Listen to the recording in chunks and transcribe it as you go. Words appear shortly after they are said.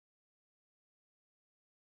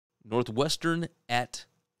Northwestern at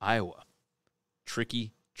Iowa.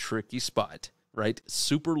 Tricky spot, right?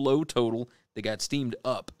 Super low total. They got steamed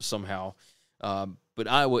up somehow. But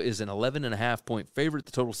Iowa is an 11.5-point favorite.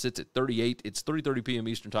 The total sits at 38. It's 3:30 p.m.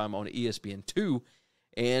 Eastern Time on ESPN2.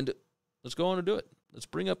 And let's go on and do it. Let's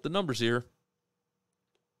bring up the numbers here.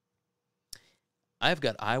 I've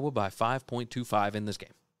got Iowa by 5.25 in this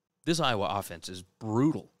game. This Iowa offense is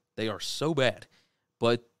brutal. They are so bad.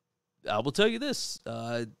 But I will tell you this.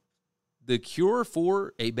 The cure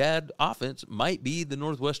for a bad offense might be the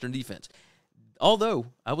Northwestern defense. Although,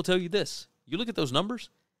 I will tell you this. You look at those numbers,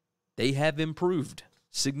 they have improved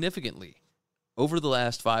significantly over the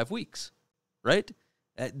last 5 weeks, right?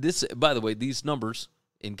 By the way, these numbers,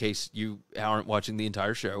 in case you aren't watching the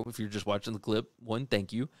entire show, if you're just watching the clip, 1,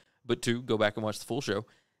 thank you, but 2, go back and watch the full show.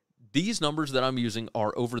 These numbers that I'm using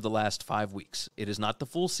are over the last 5 weeks. It is not the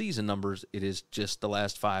full season numbers. It is just the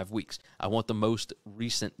last 5 weeks. I want the most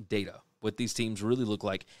recent data, what these teams really look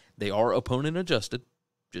like. They are opponent adjusted,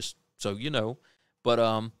 just so you know. But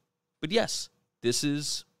yes, this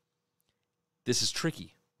is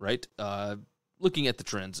tricky, right? Looking at the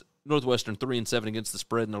trends, Northwestern 3-7 against the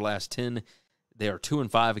spread in their last 10. They are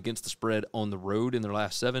 2-5 against the spread on the road in their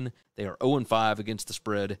last 7. They are 0-5 against the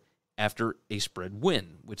spread after a spread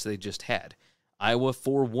win, which they just had. Iowa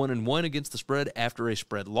 4-1-1 against the spread after a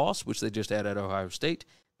spread loss, which they just had at Ohio State.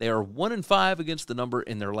 They are 1-5 against the number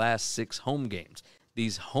in their last 6 home games.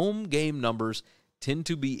 These home game numbers tend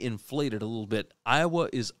to be inflated a little bit. Iowa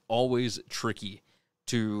is always tricky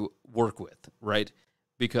to work with, right?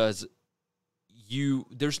 Because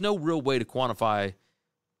there's no real way to quantify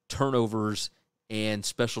turnovers and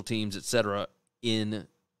special teams, etc., in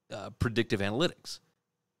predictive analytics.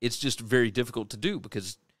 It's just very difficult to do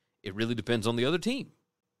because it really depends on the other team.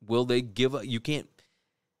 Will they give up? You can't.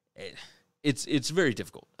 It's very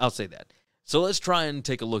difficult. I'll say that. So let's try and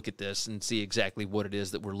take a look at this and see exactly what it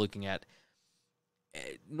is that we're looking at.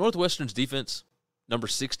 Northwestern's defense, number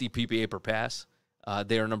 60 PPA per pass.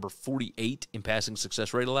 They are number 48 in passing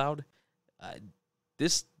success rate allowed.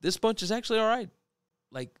 This bunch is actually all right.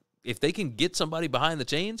 Like, if they can get somebody behind the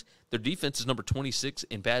chains, their defense is number 26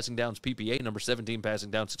 in passing downs PPA, number 17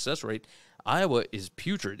 passing down success rate. Iowa is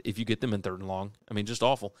putrid if you get them in 3rd and long. I mean, just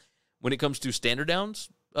awful. When it comes to standard downs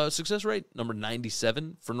success rate, number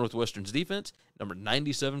 97 for Northwestern's defense, number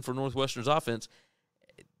 97 for Northwestern's offense.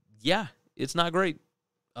 Yeah, it's not great.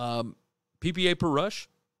 PPA per rush,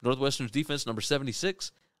 Northwestern's defense, number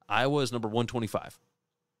 76. Iowa is number 125.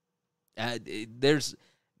 There's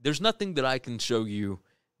nothing that I can show you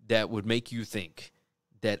that would make you think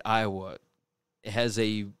that Iowa has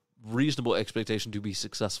a reasonable expectation to be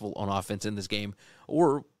successful on offense in this game,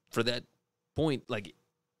 or for that point, like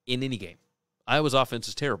in any game. Iowa's offense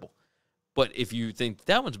is terrible. But if you think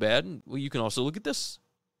that one's bad, well, you can also look at this.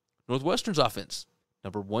 Northwestern's offense,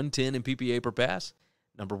 number 110 in PPA per pass,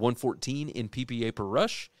 number 114 in PPA per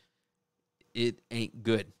rush. It ain't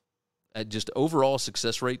good. Just overall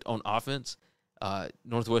success rate on offense,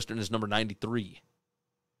 Northwestern is number 93.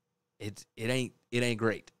 It ain't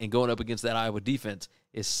great. And going up against that Iowa defense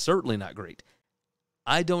is certainly not great.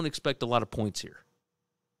 I don't expect a lot of points here.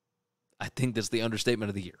 I think that's the understatement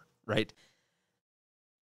of the year, right?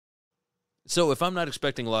 So if I'm not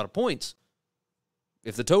expecting a lot of points,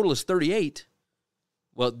 if the total is 38,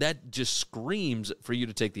 well, that just screams for you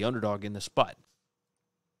to take the underdog in this spot.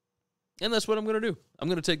 And that's what I'm going to do. I'm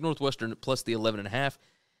going to take Northwestern plus the 11.5.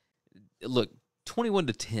 Look,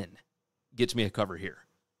 21-10 gets me a cover here.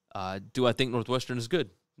 Do I think Northwestern is good?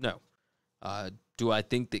 No. Do I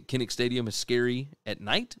think that Kinnick Stadium is scary at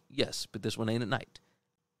night? Yes, but this one ain't at night.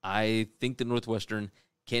 I think that Northwestern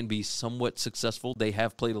can be somewhat successful. They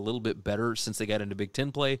have played a little bit better since they got into Big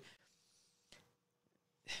Ten play.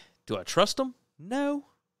 Do I trust them? No,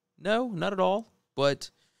 not at all.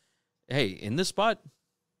 But, hey, in this spot,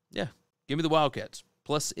 yeah, give me the Wildcats,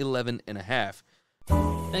 plus 11.5.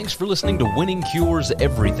 Thanks for listening to Winning Cures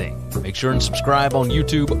Everything. Make sure and subscribe on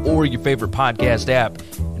YouTube or your favorite podcast app,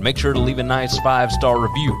 and make sure to leave a nice 5-star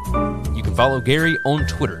review. You can follow Gary on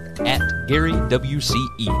Twitter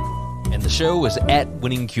 @GaryWCE, and the show is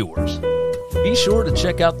 @Winning Cures. Be sure to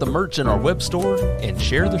check out the merch in our web store and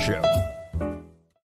share the show.